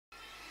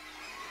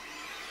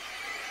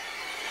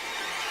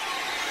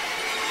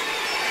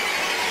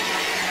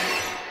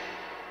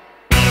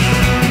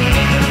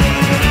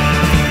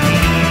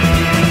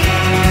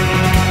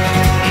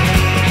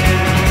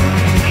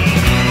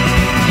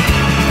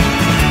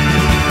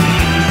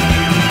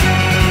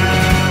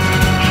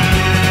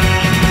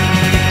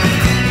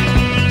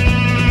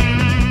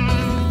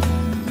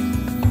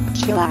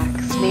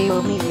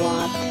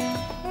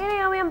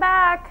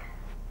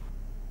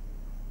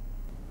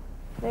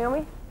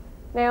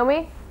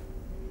Naomi?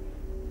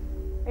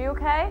 Are you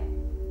okay?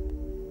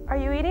 Are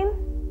you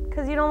eating?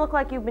 Because you don't look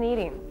like you've been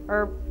eating,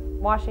 or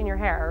washing your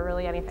hair, or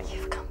really anything.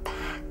 You've come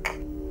back.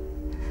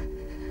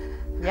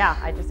 Yeah,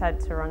 I just had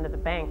to run to the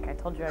bank. I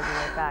told you I'd be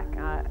right back.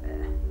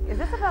 Is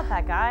this about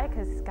that guy?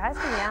 Because guys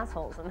can be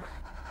assholes. And...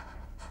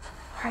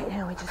 All right,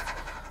 Naomi, just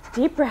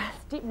deep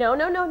breath.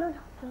 No.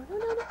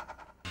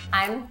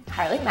 I'm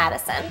Harley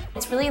Madison.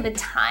 It's really the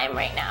time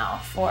right now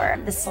for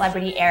the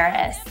celebrity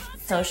heiress,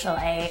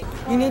 socialite.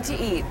 You need to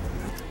eat.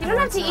 You don't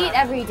have to eat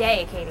every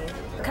day, Katie.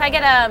 Can I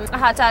get a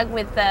hot dog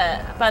with the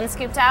bun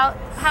scooped out?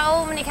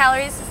 How many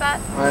calories is that?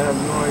 I have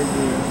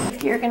no idea.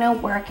 If you're gonna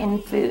work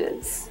in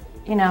foods,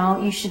 you know,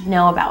 you should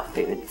know about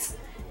foods.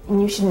 And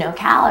you should know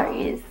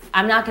calories.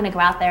 I'm not gonna go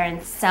out there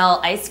and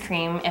sell ice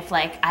cream if,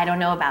 like, I don't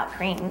know about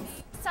creams.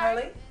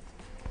 Harley,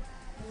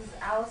 this is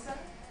Allison.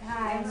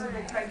 Hi. Answered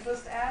a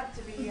Craigslist ad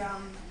to be your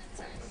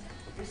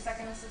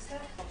second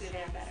assistant. I'll do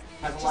that better.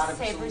 Just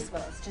say Bruce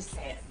Willis. Just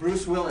say it.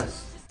 Bruce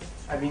Willis.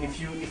 I mean, if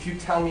you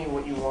tell me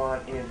what you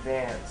want in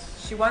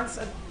advance. She wants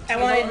a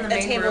table wanted in the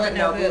main table room at at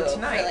Nobu Nobu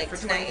tonight for,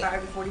 like,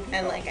 25 to 40 people.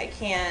 And like I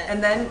can't.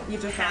 And then you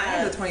have to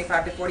find the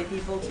 25 to 40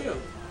 people too.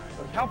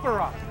 Help her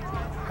up.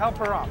 Help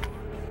her up.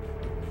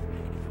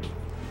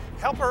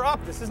 Help her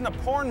up. This isn't a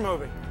porn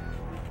movie.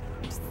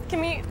 I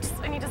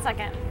need a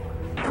second.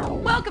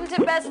 Welcome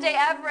to Best Day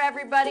Ever,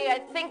 everybody. I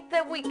think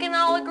that we can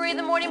all agree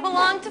the morning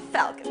belonged to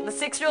Falcon, the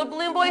 6-year-old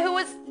balloon boy who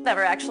was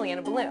never actually in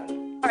a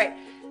balloon. All right,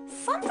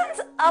 something's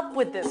up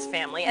with this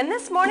family, and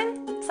this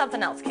morning,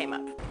 something else came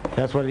up.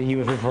 That's what he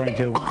was referring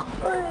to.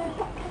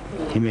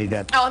 He made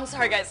that. Oh, I'm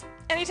sorry, guys.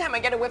 Anytime I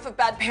get a whiff of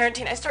bad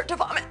parenting, I start to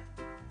vomit.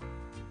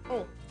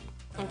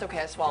 It's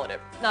okay, I swallowed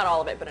it. Not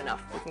all of it, but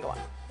enough. We can go on.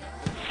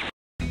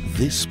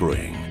 This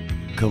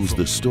spring comes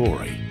the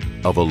story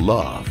of a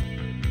love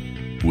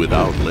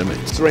without limits.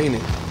 It's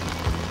raining.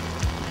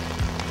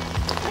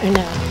 I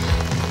know.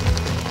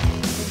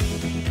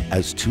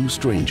 As two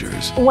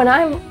strangers When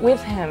I'm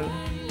with him,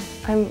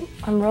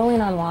 I'm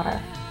rolling on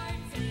water.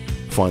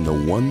 find the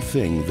one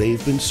thing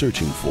they've been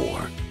searching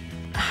for.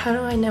 How do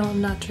I know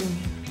I'm not dreaming?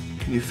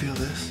 Can you feel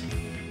this?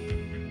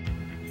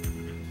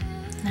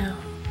 No.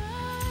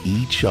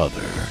 Each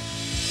other.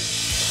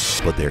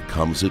 But there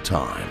comes a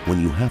time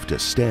when you have to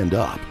stand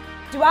up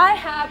Do I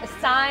have a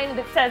sign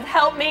that says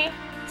help me?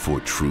 for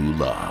true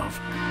love.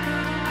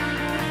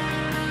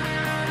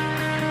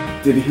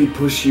 Did he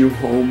push you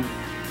home?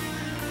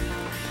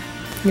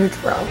 You're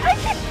drunk.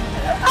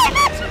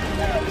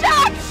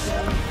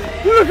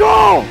 Let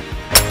go!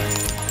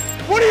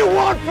 What do you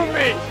want from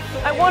me?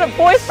 I want a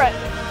boyfriend,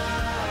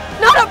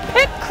 not a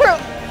pit crew.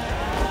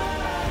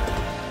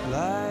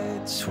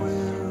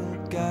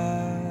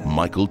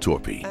 Michael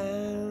Torpy,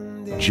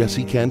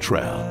 Jessie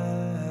Cantrell,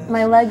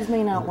 My legs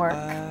may not work.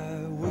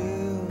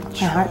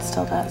 My heart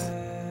still does.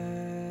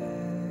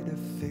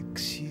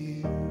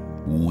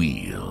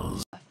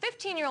 Wheels. A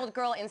 15-year-old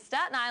girl in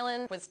Staten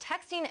Island was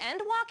texting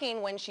and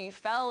walking when she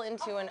fell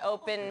into an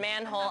open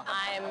manhole.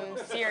 I'm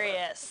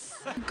serious.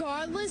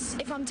 Regardless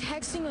if I'm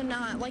texting or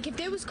not, like if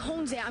there was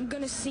cones there, I'm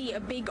gonna see a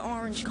big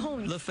orange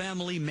cone. The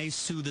family may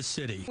sue the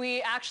city.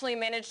 We actually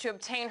managed to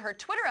obtain her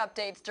Twitter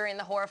updates during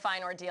the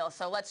horrifying ordeal,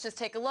 so let's just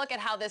take a look at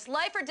how this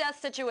life or death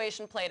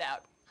situation played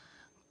out.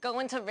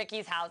 Going to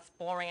Ricky's house,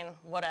 boring,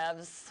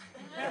 whatevs.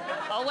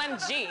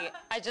 OMG,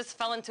 I just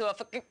fell into a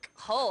fucking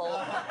hole.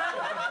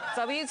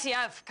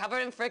 WTF,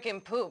 covered in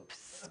frickin'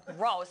 poops.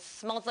 Gross,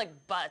 smells like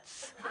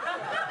butts.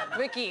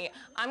 Ricky,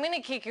 I'm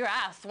gonna kick your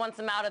ass once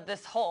I'm out of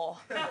this hole.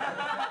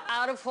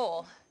 Out of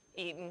hole,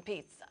 eating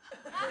pizza.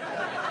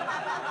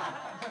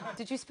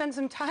 Did you spend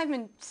some time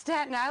in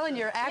Staten Island?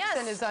 Your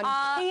accent is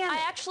uncanny.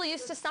 I actually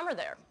used to summer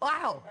there.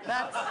 Wow,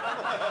 that's...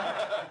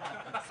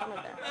 Summer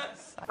there.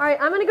 All right,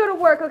 I'm gonna go to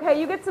work, okay?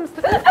 You get some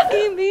Fell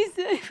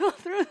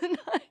through the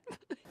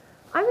night.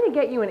 I'm gonna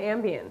get you an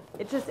Ambien.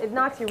 It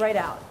knocks you right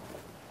out.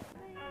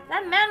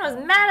 That man was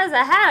mad as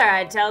a hatter,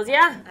 I tells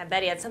ya. I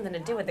bet he had something to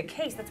do with the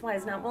case. That's why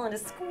he's not willing to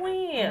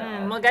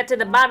squeal. We'll get to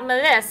the bottom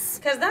of this.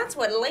 Because that's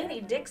what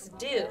lady dicks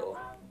do.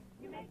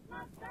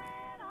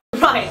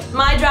 Right,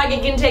 my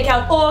dragon can take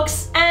out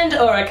orcs and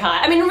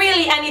urukai. I mean,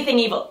 really anything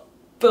evil.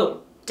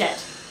 Boom, dead.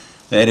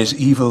 There is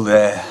evil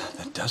there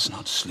that does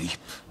not sleep.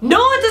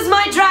 Nor does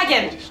my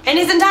dragon in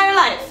his entire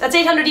life. That's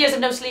 800 years of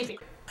no sleeping.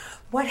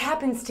 What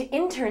happens to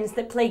interns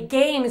that play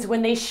games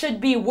when they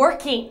should be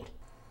working?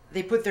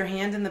 They put their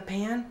hand in the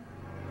pan?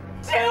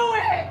 Do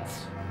it!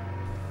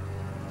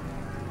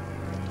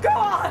 Go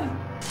on!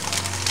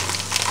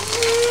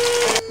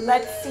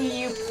 Let's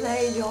see you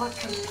play your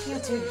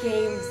computer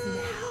games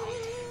now.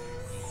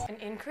 An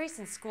increase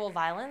in school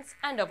violence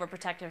and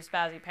overprotective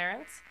spazzy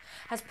parents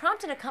has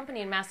prompted a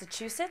company in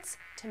Massachusetts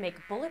to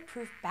make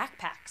bulletproof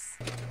backpacks.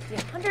 The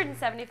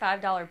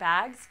 $175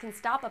 bags can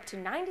stop up to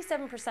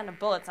 97% of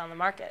bullets on the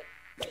market.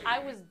 I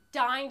was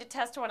dying to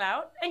test one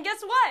out, and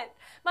guess what?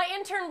 My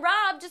intern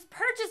Rob just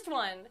purchased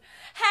one.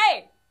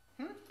 Hey!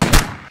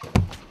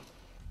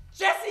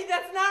 Jessie,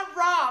 that's not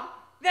Rob!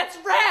 That's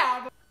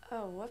Rab!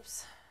 Oh,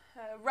 whoops.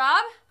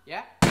 Rob?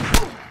 Yeah?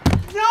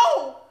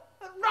 No!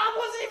 Rob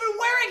wasn't even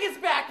wearing his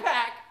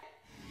backpack.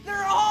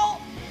 They're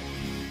all...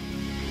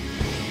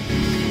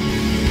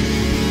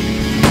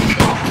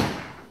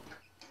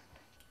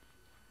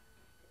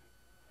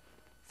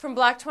 From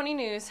Black 20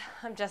 News,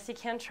 I'm Jessie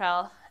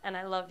Cantrell, and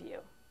I love you.